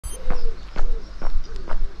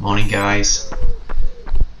Morning guys.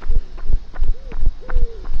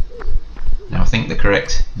 Now I think the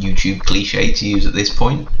correct YouTube cliche to use at this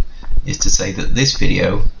point is to say that this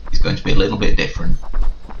video is going to be a little bit different.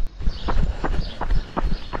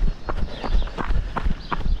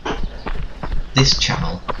 This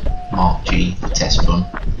channel, Mark G, the test run,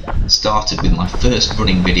 started with my first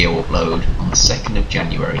running video upload on the 2nd of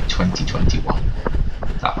January 2021.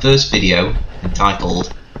 That first video,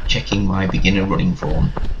 entitled Checking My Beginner Running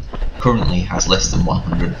Form, currently has less than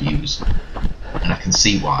 100 views, and I can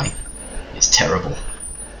see why. It's terrible.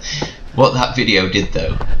 What that video did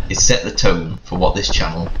though is set the tone for what this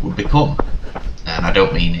channel would become, and I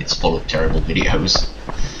don't mean it's full of terrible videos.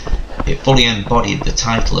 It fully embodied the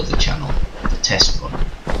title of the channel, the test run.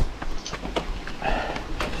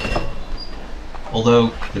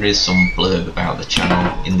 Although there is some blurb about the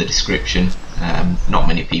channel in the description, not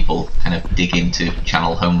many people kind of dig into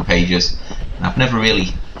channel home pages, and I've never really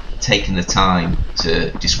taken the time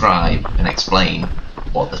to describe and explain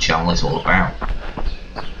what the channel is all about.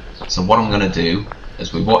 So what I'm going to do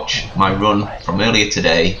as we watch my run from earlier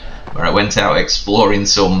today, where I went out exploring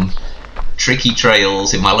some tricky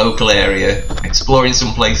trails in my local area, exploring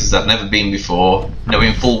some places I've never been before,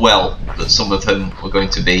 knowing full well that some of them were going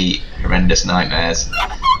to be horrendous nightmares.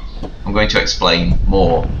 I'm going to explain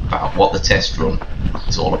more about what the test run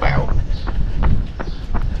is all about.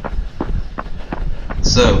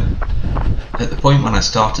 So, at the point when I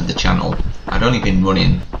started the channel, I'd only been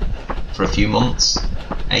running for a few months.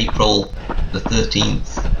 April the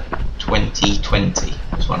 13th, 2020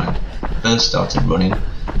 was when I first started running.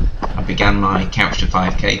 I began my Couch to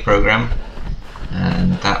 5K program,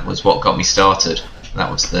 and that was what got me started.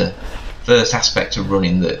 That was the first aspect of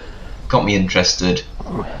running that got me interested.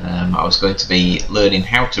 I was going to be learning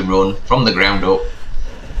how to run from the ground up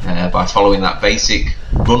by following that basic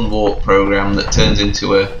run-walk program that turns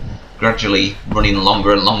into a gradually running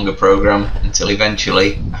longer and longer program until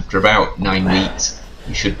eventually, after about 9 weeks,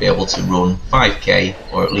 you should be able to run 5k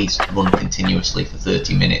or at least run continuously for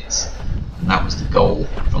 30 minutes. And that was the goal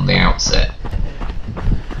from the outset.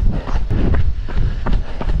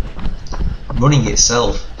 Running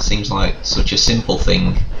itself seems like such a simple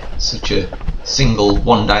thing, such a single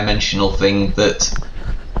one-dimensional thing that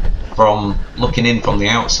from looking in from the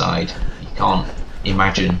outside you can't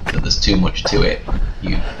imagine that there's too much to it.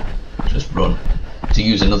 You just run. To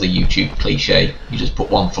use another YouTube cliche, you just put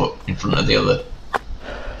one foot in front of the other.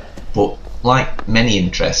 But like many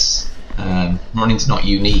interests, running's not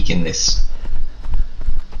unique in this.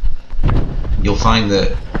 You'll find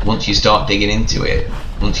that once you start digging into it,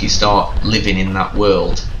 once you start living in that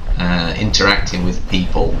world, interacting with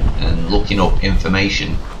people and looking up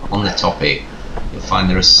information on the topic, you'll find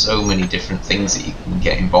there are so many different things that you can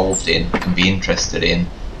get involved in and be interested in,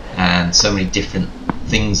 and so many different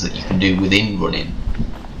things that you can do within running,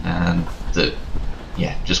 and that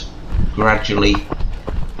just gradually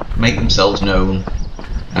make themselves known,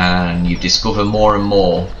 and you discover more and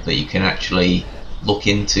more that you can actually look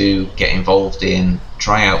into, get involved in,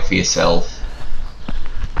 try out for yourself.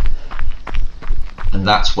 And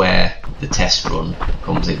that's where the test run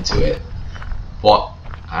comes into it. What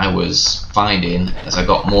I was finding as I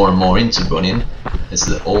got more and more into running is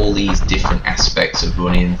that all these different aspects of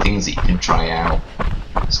running, things that you can try out,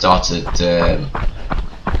 started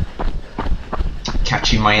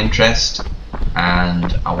catching my interest,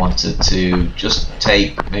 and I wanted to just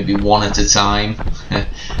take maybe one at a time,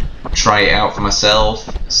 try it out for myself,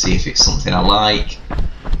 see if it's something I like,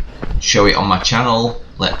 show it on my channel,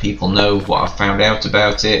 let people know what I've found out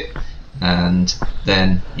about it, and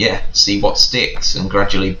then see what sticks and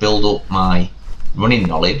gradually build up my running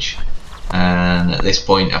knowledge. And at this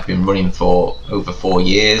point I've been running for over 4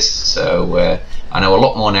 years, so I know a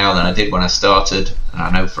lot more now than I did when I started, and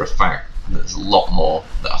I know for a fact that there's a lot more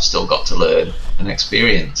that I've still got to learn and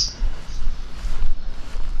experience.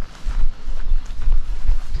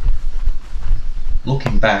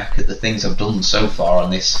 Looking back at the things I've done so far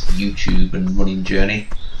on this YouTube and running journey,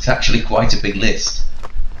 it's actually quite a big list.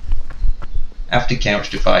 After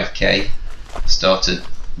Couch to 5k, I started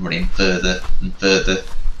running further and further,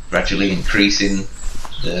 gradually increasing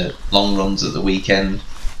the long runs at the weekend.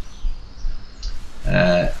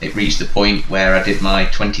 It reached the point where I did my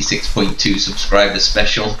 26.2 subscriber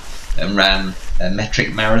special and ran a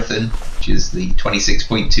metric marathon, which is the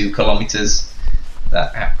 26.2 kilometers.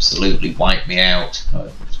 That absolutely wiped me out.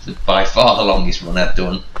 It was by far the longest run I've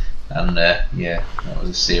done, and that was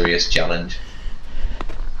a serious challenge.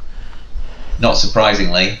 Not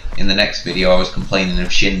surprisingly, in the next video I was complaining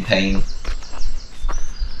of shin pain.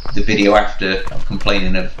 The video after, I was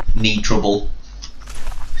complaining of knee trouble.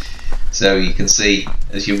 So you can see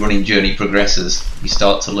as your running journey progresses, you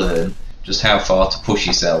start to learn just how far to push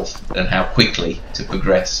yourself and how quickly to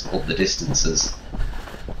progress up the distances.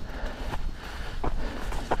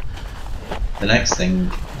 The next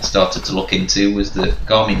thing I started to look into was the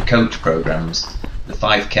Garmin coach programs, the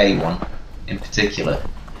 5k one in particular.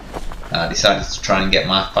 I decided to try and get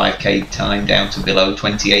my 5k time down to below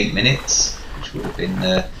 28 minutes, which would have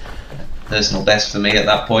been personal best for me at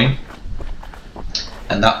that point.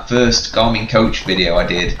 And that first Garmin coach video I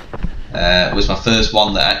did was my first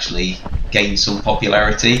one that actually gained some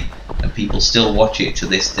popularity, and people still watch it to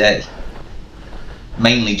this day.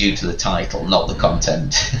 Mainly due to the title, not the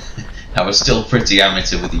content. I was still pretty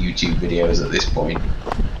amateur with the YouTube videos at this point,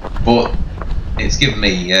 but it's given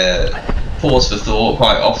me pause for thought.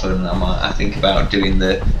 Quite often I think about doing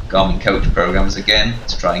the Garmin coach programs again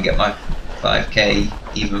to try and get my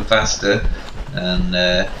 5k even faster. And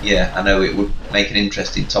yeah, I know it would make an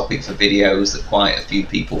interesting topic for videos that quite a few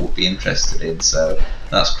people would be interested in, so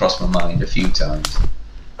that's crossed my mind a few times.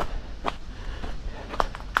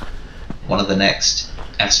 One of the next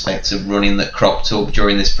aspects of running that cropped up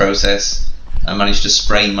during this process, I managed to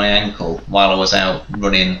sprain my ankle while I was out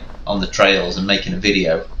running on the trails and making a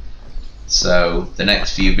video. So the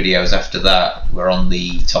next few videos after that were on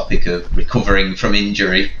the topic of recovering from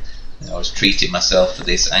injury. I was treating myself for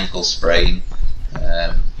this ankle sprain.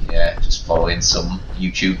 Yeah, just following some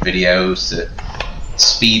YouTube videos to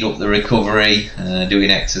speed up the recovery,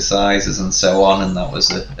 doing exercises and so on, and that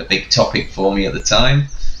was a big topic for me at the time.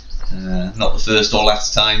 Not the first or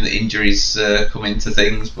last time that injuries come into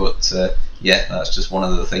things, but yeah, that's just one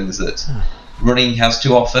of the things that running has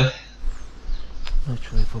to offer.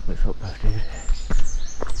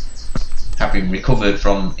 Having recovered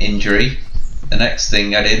from injury, the next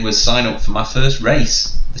thing I did was sign up for my first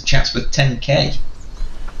race, the Chesterfield 10k.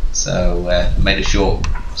 So I made a short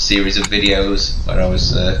series of videos where I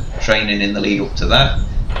was training in the lead up to that,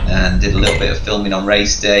 and did a little bit of filming on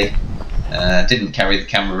race day. Didn't carry the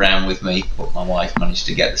camera around with me, but my wife managed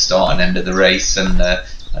to get the start and end of the race, and I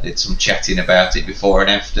did some chatting about it before and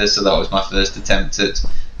after, so that was my first attempt at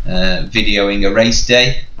videoing a race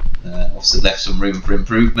day. Obviously left some room for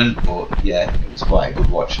improvement, but yeah, it was quite a good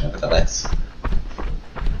watch nevertheless.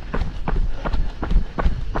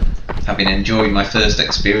 Having enjoyed my first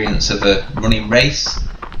experience of a running race,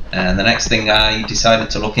 and the next thing I decided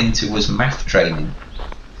to look into was math training.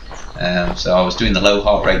 So I was doing the low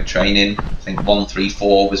heart rate training. I think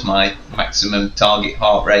 134 was my maximum target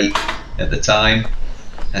heart rate at the time,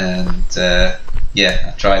 and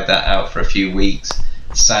yeah, I tried that out for a few weeks.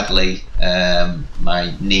 Sadly,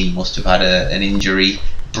 my knee must have had an injury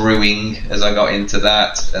brewing as I got into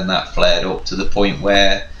that, and that flared up to the point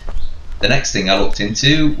where the next thing I looked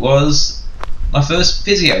into was my first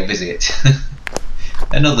physio visit.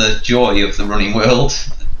 Another joy of the running world.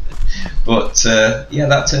 But yeah,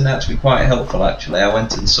 that turned out to be quite helpful actually. I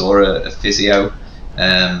went and saw a physio.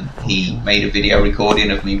 He made a video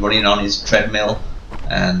recording of me running on his treadmill,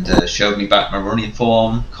 and showed me back my running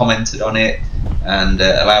form, commented on it, and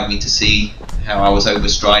allowed me to see how I was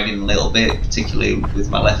overstriding a little bit, particularly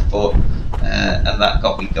with my left foot, and that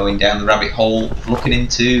got me going down the rabbit hole of looking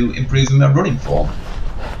into improving my running form.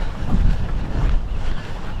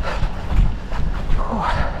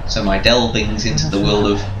 So my delvings into the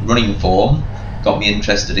world of running form got me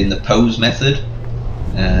interested in the pose method,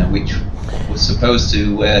 which was supposed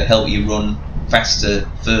to help you run faster,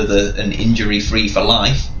 further and injury free for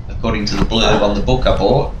life, according to the blurb on the book I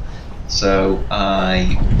bought. So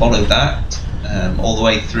I followed that all the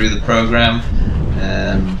way through the program,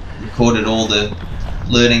 recorded all the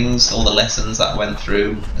learnings, all the lessons that I went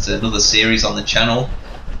through as another series on the channel,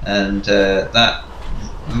 and that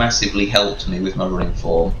massively helped me with my running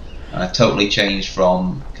form. I totally changed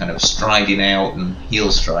from kind of striding out and heel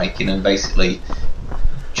striking and basically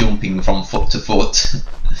jumping from foot to foot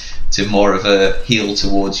to more of a heel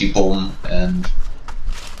towards your bum and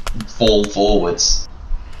fall forwards,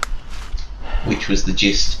 which was the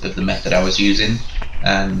gist of the method I was using,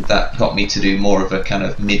 and that got me to do more of a kind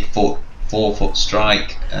of mid-foot, forefoot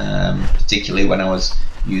strike, particularly when I was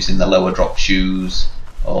using the lower drop shoes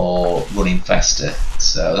or running faster.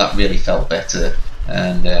 So that really felt better,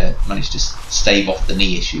 and managed to stave off the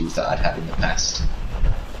knee issues that I'd had in the past.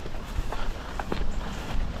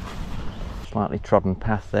 Slightly trodden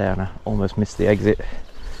path there, and I almost missed the exit.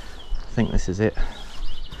 I think this is it.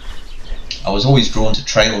 I was always drawn to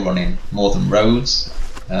trail running more than roads,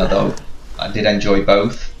 though I did enjoy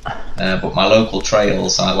both, but my local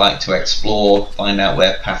trails I like to explore, find out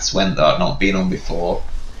where paths went that I'd not been on before,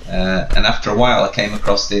 and after a while I came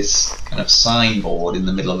across this kind of signboard in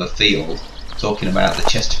the middle of a field talking about the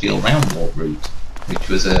Chesterfield round walk route, which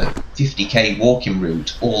was a 50k walking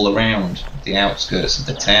route all around the outskirts of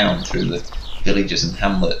the town through the villages and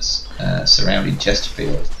hamlets surrounding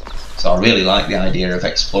Chesterfield. So I really like the idea of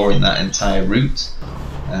exploring that entire route,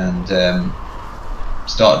 and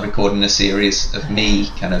started recording a series of me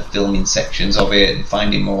kind of filming sections of it and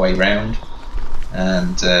finding my way round,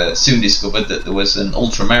 and soon discovered that there was an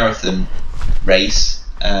ultramarathon race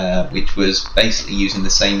which was basically using the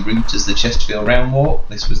same route as the Chesterfield round walk.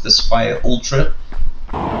 This was the Spire Ultra,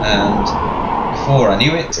 and before I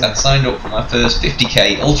knew it, I'd signed up for my first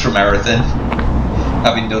 50k ultramarathon,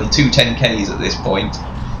 having done 2 10ks at this point.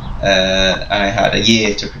 I had a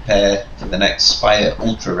year to prepare for the next Spire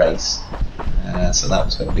Ultra race, so that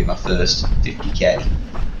was going to be my first 50k.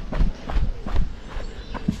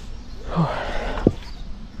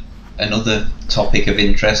 Another topic of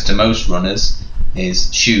interest to most runners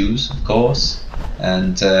is shoes, of course,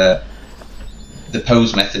 and the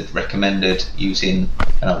pose method recommended using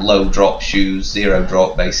kind of low drop shoes, 0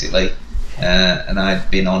 drop basically, and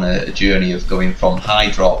I'd been on a journey of going from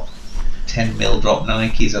high drop 10mm drop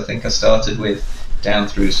Nikes, I think I started with, down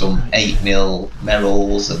through some 8mm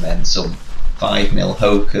Merrells, and then some 5mm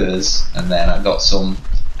Hokers, and then I got some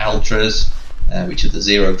Altras, which are the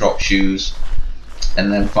 0 drop shoes,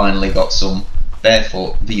 and then finally got some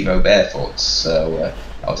barefoot, Vivo barefoots. So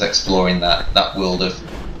I was exploring that world of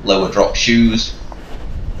lower drop shoes,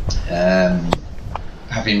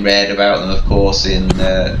 having read about them of course in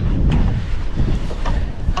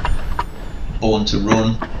Born to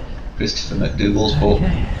Run, Christopher McDougall's book,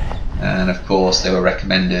 and of course they were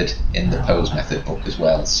recommended in the pose method book as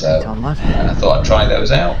well. So I thought I'd try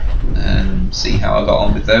those out and see how I got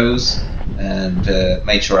on with those, and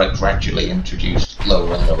made sure I gradually introduced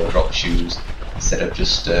lower and lower drop shoes instead of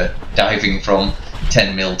just diving from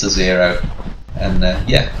 10mm to 0, and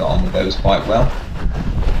yeah, got on with those quite well.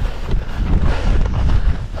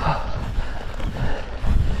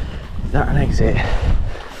 Is that an exit?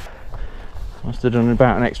 Must have done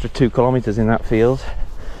about an extra 2 kilometres in that field,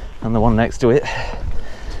 and the one next to it.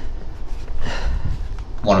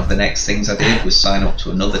 One of the next things I did was sign up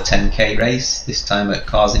to another 10k race, this time at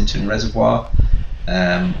Carsington Reservoir.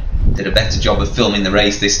 Did a better job of filming the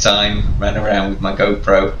race this time, ran around with my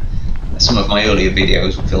GoPro. Some of my earlier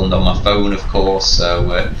videos were filmed on my phone of course,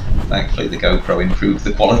 so thankfully the GoPro improved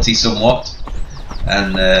the quality somewhat.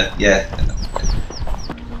 And yeah,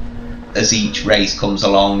 as each race comes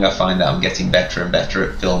along I find that I'm getting better and better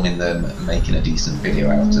at filming them and making a decent video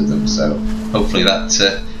out of them, so hopefully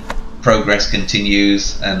that progress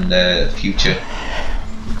continues, and future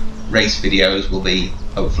race videos will be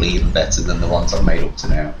hopefully even better than the ones I've made up to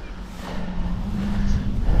now.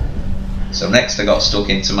 So next I got stuck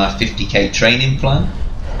into my 50k training plan.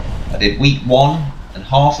 I did week 1 and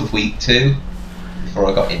half of week 2 before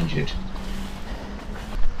I got injured.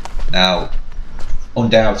 Now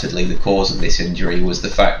undoubtedly the cause of this injury was the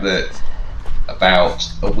fact that about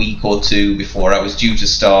a week or 2 before I was due to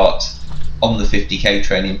start on the 50k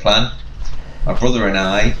training plan, my brother and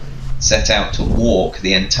I set out to walk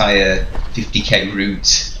the entire 50k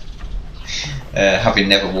route, having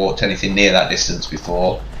never walked anything near that distance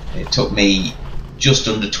before. It took me just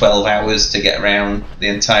under 12 hours to get around the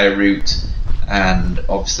entire route, and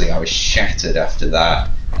obviously I was shattered after that,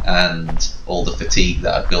 and all the fatigue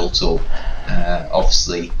that I built up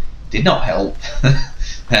obviously did not help.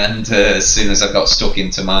 And as soon as I got stuck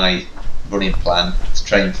into my running plan to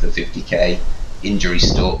train for the 50k, injury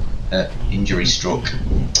struck,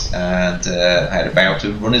 and I had a bout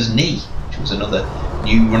of runner's knee, which was another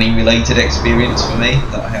new running related experience for me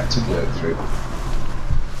that I had to work through.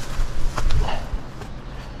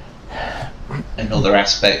 Another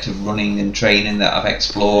aspect of running and training that I've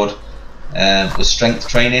explored was strength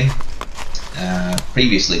training.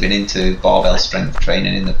 Previously been into barbell strength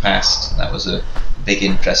training in the past. That was a big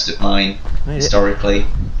interest of mine historically,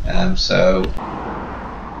 so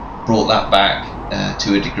brought that back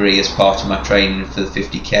to a degree as part of my training for the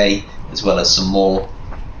 50k, as well as some more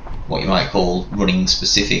what you might call running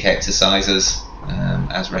specific exercises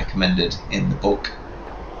as recommended in the book.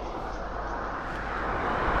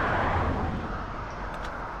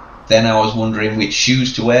 Then I was wondering which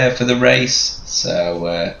shoes to wear for the race, so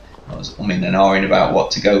I was umming and ahhing about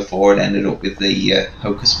what to go for, and ended up with the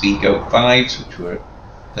Hoka Speed Goat 5s, which were a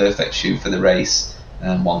perfect shoe for the race,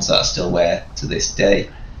 and ones that I still wear to this day.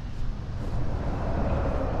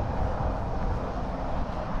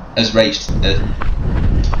 As race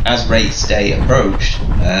day approached,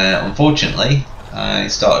 unfortunately I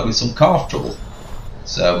started with some calf trouble.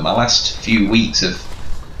 So my last few weeks of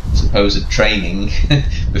supposed training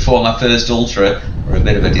before my first ultra were a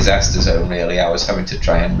bit of a disaster zone really. I was having to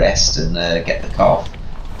try and rest and get the calf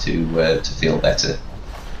to feel better.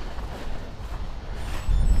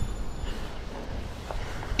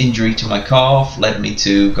 Injury to my calf led me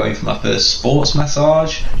to going for my first sports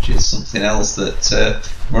massage, which is something else that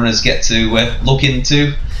runners get to look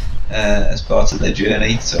into as part of their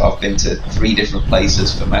journey. So I've been to 3 different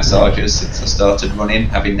places for massages since I started running,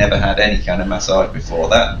 having never had any kind of massage before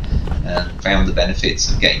that, and found the benefits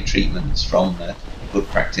of getting treatments from a good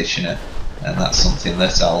practitioner, and that's something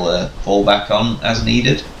that I'll fall back on as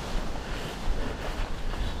needed.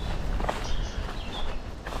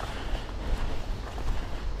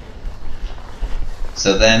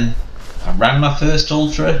 So then I ran my first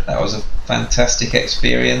ultra. That was a fantastic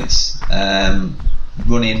experience.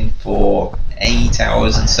 Running for 8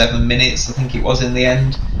 hours and 7 minutes, I think it was in the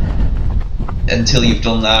end. Until you've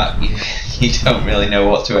done that, you don't really know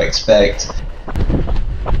what to expect.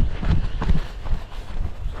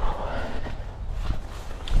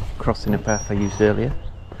 Crossing a path I used earlier,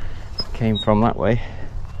 came from that way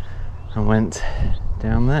and went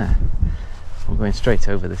down there. I'm going straight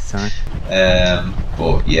over this time.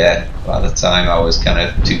 But yeah, by the time I was kind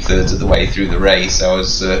of 2/3 of the way through the race, I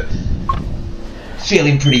was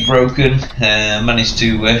feeling pretty broken. Managed to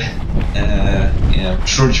you know,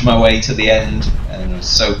 trudge my way to the end, and I was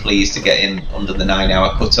so pleased to get in under the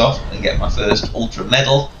 9-hour cut-off and get my first ultra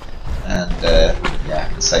medal. And yeah,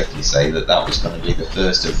 I can safely say that that was going to be the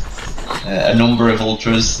first of a number of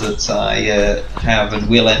ultras that I have and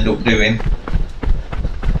will end up doing.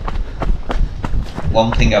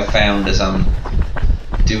 One thing I've found as I'm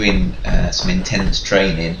doing some intense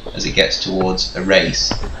training as it gets towards a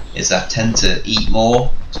race is I tend to eat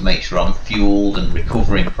more to make sure I'm fueled and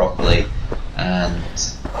recovering properly, and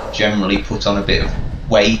generally put on a bit of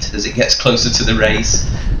weight as it gets closer to the race.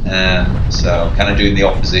 So I'm kind of doing the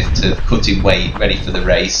opposite to cutting weight ready for the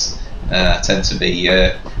race. I tend to be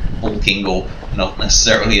bulking up, not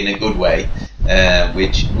necessarily in a good way,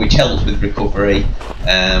 which helps with recovery,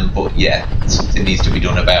 but yeah, something needs to be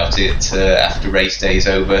done about it after race day is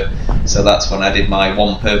over. So that's when I did my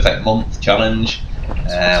 1 perfect month challenge,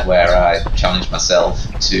 where I challenged myself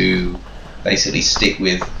to basically stick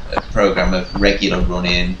with a program of regular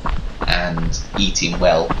running and eating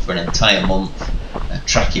well for an entire month,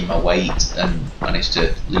 tracking my weight, and managed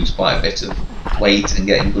to lose quite a bit of weight and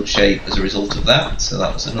get in good shape as a result of that. So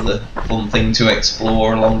that was another fun thing to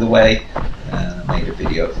explore along the way. I made a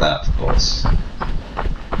video of that, of course.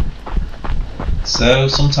 So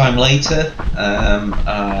sometime later,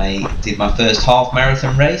 I did my first half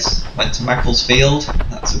marathon race. Went to Macclesfield.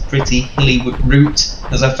 That's a pretty hilly route,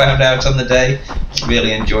 as I found out on the day.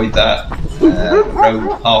 Really enjoyed that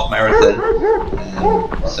road half marathon.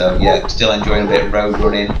 So yeah, still enjoying a bit of road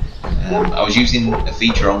running. I was using a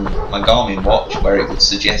feature on my Garmin watch where it would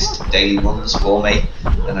suggest daily runs for me,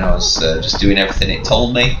 and I was just doing everything it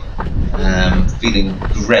told me. Feeling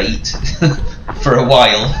great for a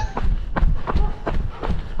while.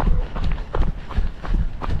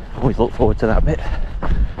 Always look forward to that bit.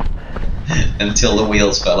 Until the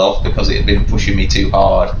wheels fell off because it had been pushing me too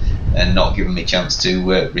hard and not giving me a chance to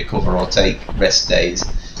recover or take rest days.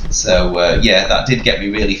 So yeah, that did get me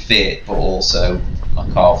really fit, but also my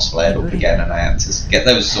calves flared up again, and I had to get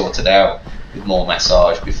those sorted out with more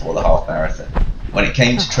massage before the half marathon. When it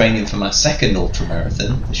came to training for my second ultra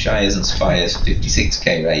marathon, the Shires and Spires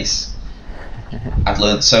 56k race, I'd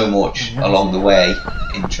learned so much along the way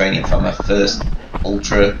in training for my first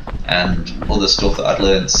ultra and other stuff that I'd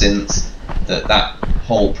learned since, that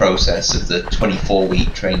whole process of the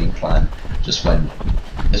 24-week training plan just went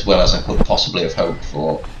as well as I could possibly have hoped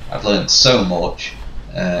for. I've learned so much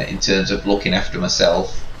in terms of looking after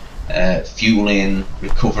myself, fueling,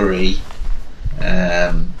 recovery,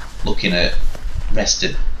 looking at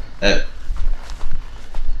resting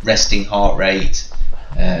heart rate,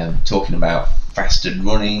 talking about fasted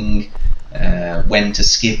running, when to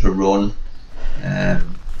skip a run,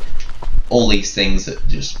 all these things that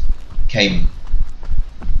just came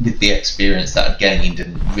with the experience that I'd gained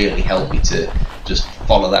and really helped me to just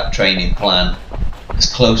follow that training plan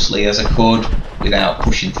as closely as I could without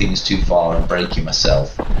pushing things too far and breaking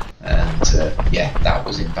myself. And yeah, that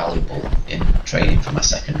was invaluable in training for my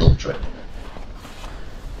second ultra.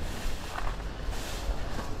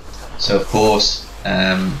 So of course,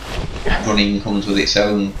 running comes with its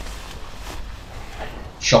own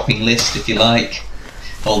shopping list, if you like.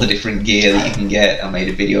 All the different gear that you can get. I made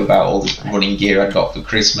a video about all the running gear I got for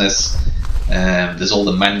Christmas. There's all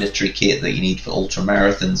the mandatory kit that you need for ultra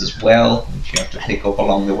marathons as well, which you have to pick up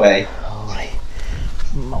along the way. Holy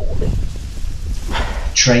moly.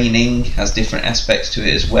 training has different aspects to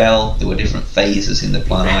it as well. There were different phases in the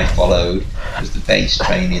plan I followed. There was the base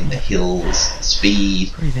training, the hills, the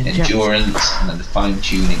speed, endurance, and then the fine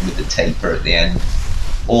tuning with the taper at the end.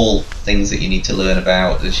 All things that you need to learn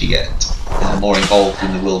about as you get more involved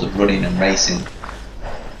in the world of running and racing.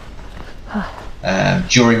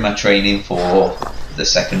 During my training for the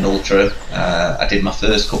second ultra, I did my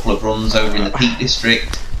first couple of runs over in the Peak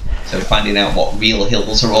District, so finding out what real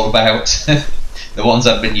hills are all about. The ones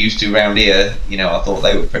I've been used to around here, you know, I thought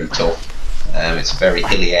they were pretty tough. It's a very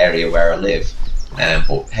hilly area where I live,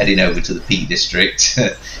 but heading over to the Peak District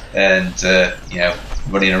and you know,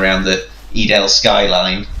 running around the Edale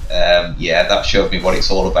skyline, yeah, that showed me what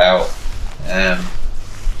it's all about.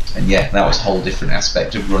 And yeah, that was a whole different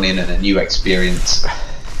aspect of running and a new experience,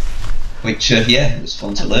 which yeah, it was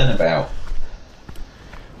fun to learn about.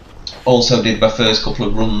 Also did my first couple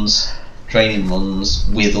of runs, training runs,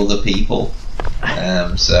 with other people.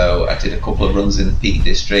 So I did a couple of runs in the Peak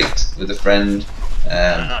District with a friend,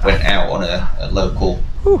 went out on a local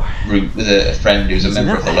route with a friend who's a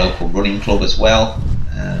member of the local running club as well.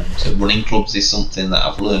 So running clubs is something that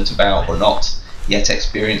I've learnt about but not yet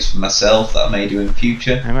experienced for myself, that I may do in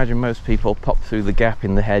future. I imagine most people pop through the gap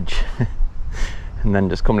in the hedge and then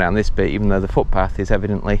just come down this bit, even though the footpath is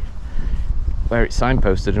evidently where it's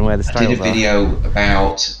signposted and where the stiles are. I did a video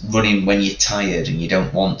about running when you're tired and you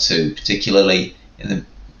don't want to, particularly in the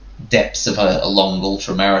depths of a long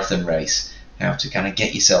ultra marathon race, how to kind of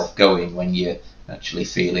get yourself going when you're actually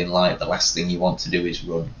feeling like the last thing you want to do is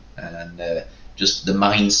run. And just the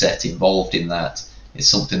mindset involved in that is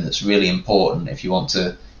something that's really important if you want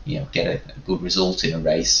to, you know, get a good result in a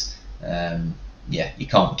race. Yeah, you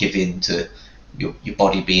can't give in to your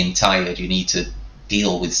body being tired. You need to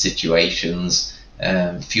deal with situations,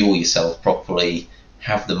 fuel yourself properly,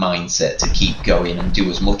 have the mindset to keep going and do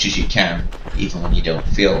as much as you can even when you don't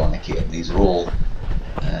feel like it. And these are all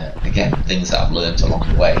again things that I've learned along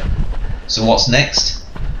the way. So what's next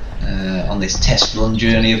on this test run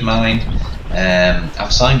journey of mine?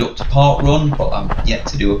 I've signed up to park run, but I'm yet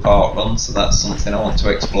to do a park run, so that's something I want to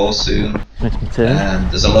explore soon.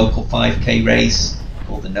 There's a local 5k race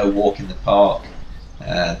called the No Walk in the Park.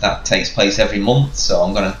 That takes place every month, so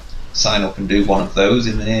I'm going to sign up and do one of those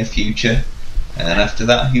in the near future. And after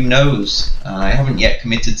that, who knows? I haven't yet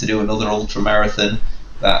committed to do another ultra marathon.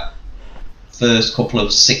 That first couple of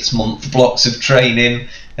 6-month blocks of training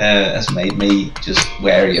has made me just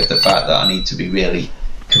wary of the fact that I need to be really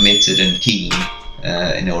committed and keen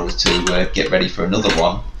in order to get ready for another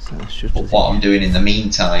one. But what I'm doing in the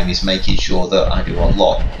meantime is making sure that I do a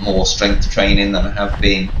lot more strength training than I have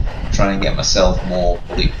been, trying to get myself more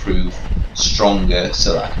bulletproof, stronger,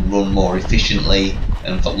 so that I can run more efficiently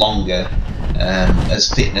and for longer.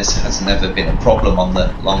 As fitness has never been a problem on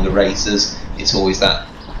the longer races, it's always that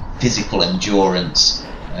physical endurance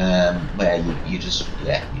where you just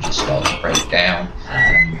start to break down,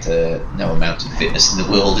 and no amount of fitness in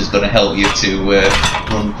the world is going to help you to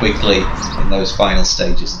run quickly in those final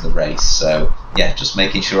stages of the race. So yeah, just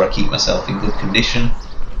making sure I keep myself in good condition,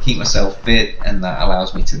 keep myself fit, and that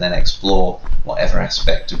allows me to then explore whatever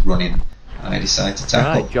aspect of running I decide to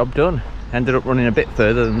tackle. Right, job done. Ended up running a bit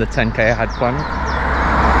further than the 10k I had planned,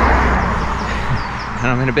 and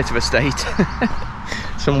I'm in a bit of a state.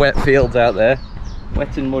 Some wet fields out there,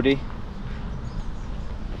 wet and muddy,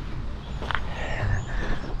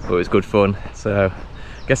 but it was good fun. So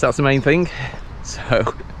I guess that's the main thing.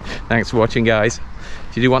 So thanks for watching, guys.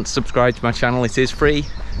 If you do want to subscribe to my channel, it is free.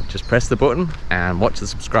 Just press the button and watch the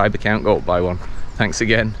subscriber count go up by 1. Thanks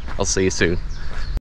again. I'll see you soon.